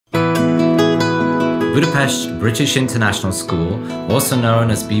Budapest British International School, also known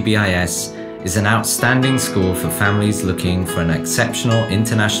as BBIS, is an outstanding school for families looking for an exceptional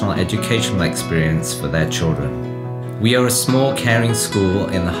international educational experience for their children. We are a small, caring school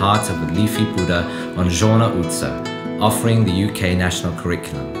in the heart of leafy Buda on Zsona Utca, offering the UK national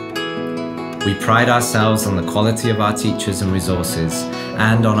curriculum. We pride ourselves on the quality of our teachers and resources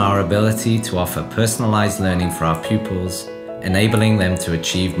and on our ability to offer personalised learning for our pupils, enabling them to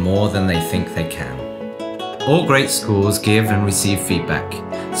achieve more than they think they can. All great schools give and receive feedback,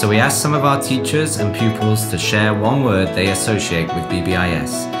 so we asked some of our teachers and pupils to share one word they associate with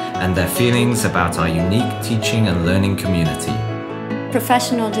BBIS and their feelings about our unique teaching and learning community.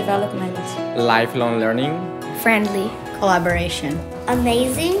 Professional development. Lifelong learning. Friendly. Collaboration.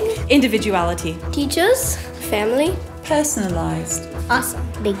 Amazing. Individuality. Teachers. Family. Personalized. Awesome.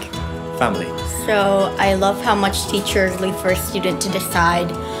 Big. Family. So I love how much teachers leave for a student to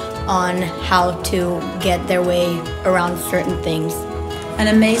decide on how to get their way around certain things. An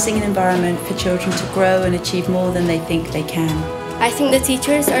amazing environment for children to grow and achieve more than they think they can. I think the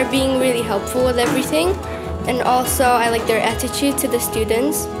teachers are being really helpful with everything, and also I like their attitude to the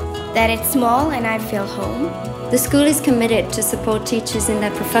students. That it's small and I feel home. The school is committed to support teachers in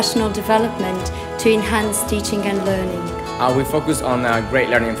their professional development to enhance teaching and learning. We focus on great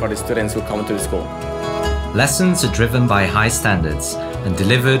learning for the students who come to the school. Lessons are driven by high standards and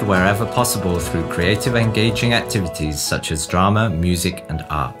delivered wherever possible through creative, engaging activities such as drama, music, and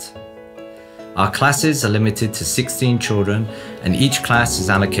art. Our classes are limited to 16 children, and each class is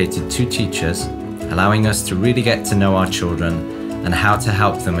allocated 2 teachers, allowing us to really get to know our children and how to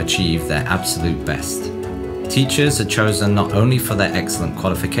help them achieve their absolute best. Teachers are chosen not only for their excellent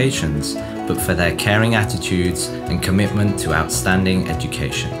qualifications, but for their caring attitudes and commitment to outstanding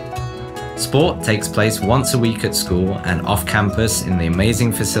education. Sport takes place once a week at school and off campus in the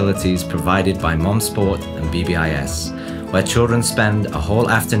amazing facilities provided by MomSport and BBIS, where children spend a whole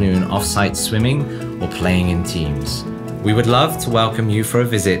afternoon off-site swimming or playing in teams. We would love to welcome you for a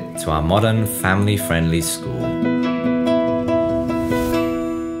visit to our modern, family-friendly school.